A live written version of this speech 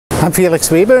I'm Felix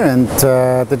Weber and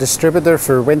the distributor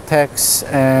for Wintex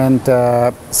and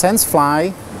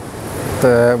SenseFly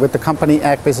with the company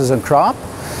Ag Business and Crop.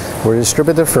 We're a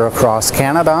distributor for across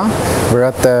Canada. We're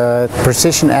at the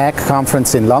Precision Ag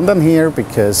Conference in London here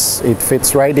because it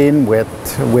fits right in with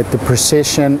the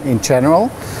precision in general.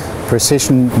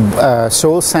 Precision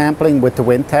soil sampling with the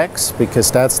Wintex, because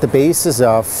that's the basis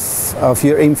of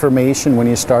your information when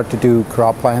you start to do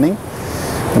crop planning.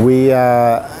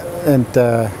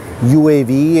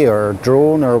 UAV or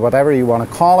drone or whatever you want to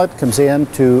call it comes in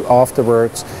to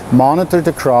afterwards monitor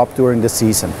the crop during the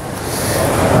season.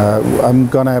 I'm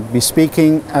going to be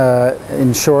speaking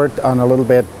in short on a little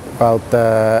bit about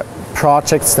the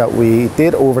projects that we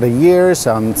did over the years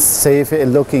on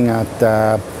looking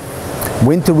at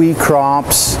winter wheat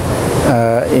crops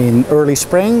in early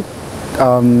spring,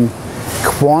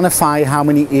 quantify how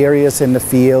many areas in the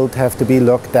field have to be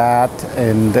looked at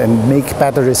and make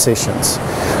better decisions.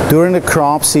 During the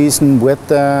crop season with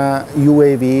the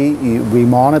UAV, we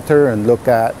monitor and look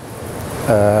at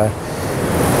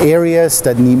areas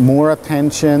that need more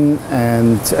attention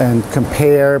and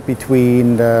compare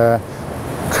between the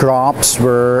crops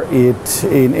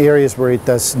in areas where it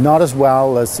does not as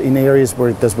well as in areas where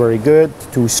it does very good,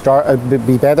 to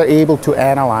be better able to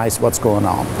analyze what's going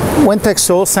on. Wintex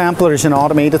Soil Sampler is an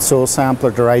automated soil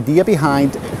sampler. The idea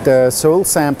behind the soil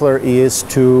sampler is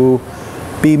to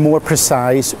be more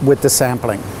precise with the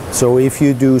sampling. So if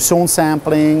you do zone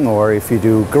sampling or if you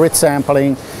do grid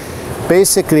sampling,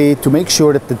 basically to make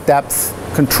sure that the depth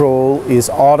control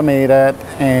is automated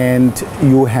and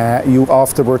you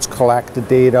afterwards collect the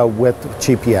data with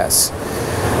GPS.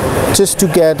 Just to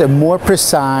get a more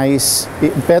precise,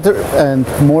 better and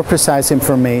more precise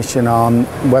information on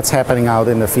what's happening out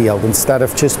in the field instead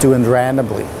of just doing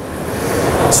randomly.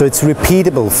 So it's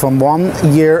repeatable from one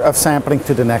year of sampling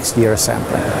to the next year of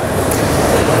sampling.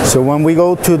 So when we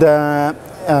go to the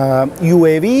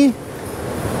UAV,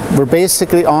 we're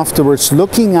basically afterwards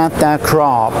looking at that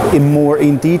crop in more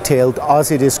in detail as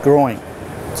it is growing.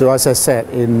 So as I said,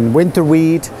 in winter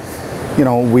wheat,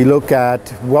 we look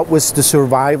at what was the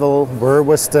survival, where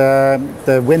was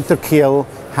the winter kill,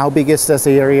 how big is this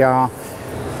area,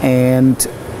 and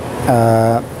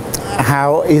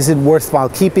how is it worthwhile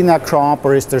keeping that crop,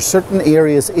 or is there certain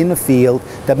areas in the field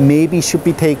that maybe should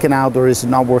be taken out, or is it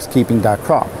not worth keeping that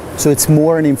crop? So it's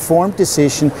more an informed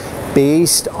decision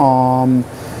based on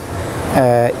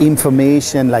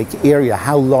information like area,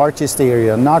 how large is the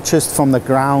area, not just from the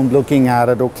ground looking at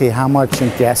it, okay, how much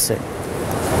and guessing.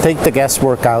 Take the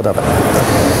guesswork out of it.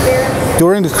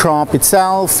 During the crop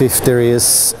itself, if there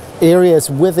is areas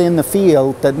within the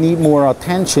field that need more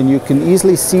attention, you can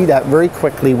easily see that very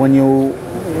quickly when you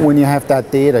have that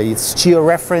data. It's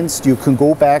geo-referenced, you can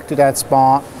go back to that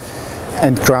spot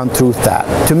and ground truth that.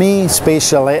 To me,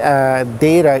 spatial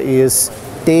data is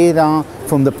data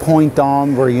from the point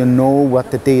on where you know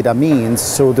what the data means.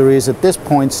 So there is at this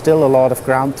point still a lot of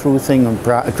ground truthing and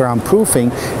ground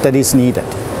proofing that is needed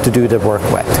to do the work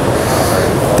with.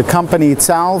 The company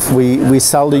itself, we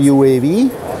sell the UAV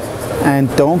and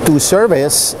don't do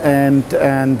service and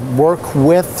work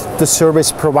with the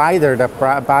service provider that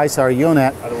buys our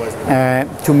unit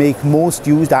to make most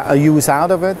use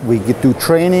out of it. We do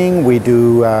training, we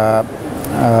do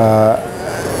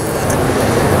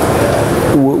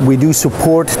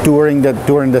support during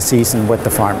the season with the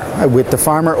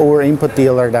farmer or input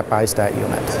dealer that buys that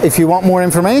unit. If you want more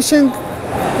information,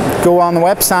 go on the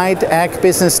website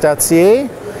agbusiness.ca.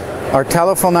 Our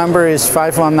telephone number is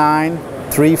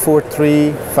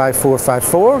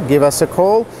 519-343-5454. Give us a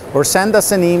call or send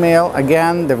us an email.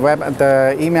 Again,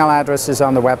 the email address is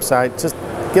on the website. Just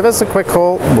give us a quick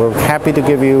call. We're happy to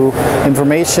give you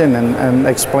information and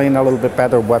explain a little bit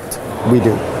better what we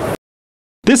do.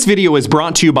 This video is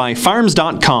brought to you by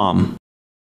Farms.com.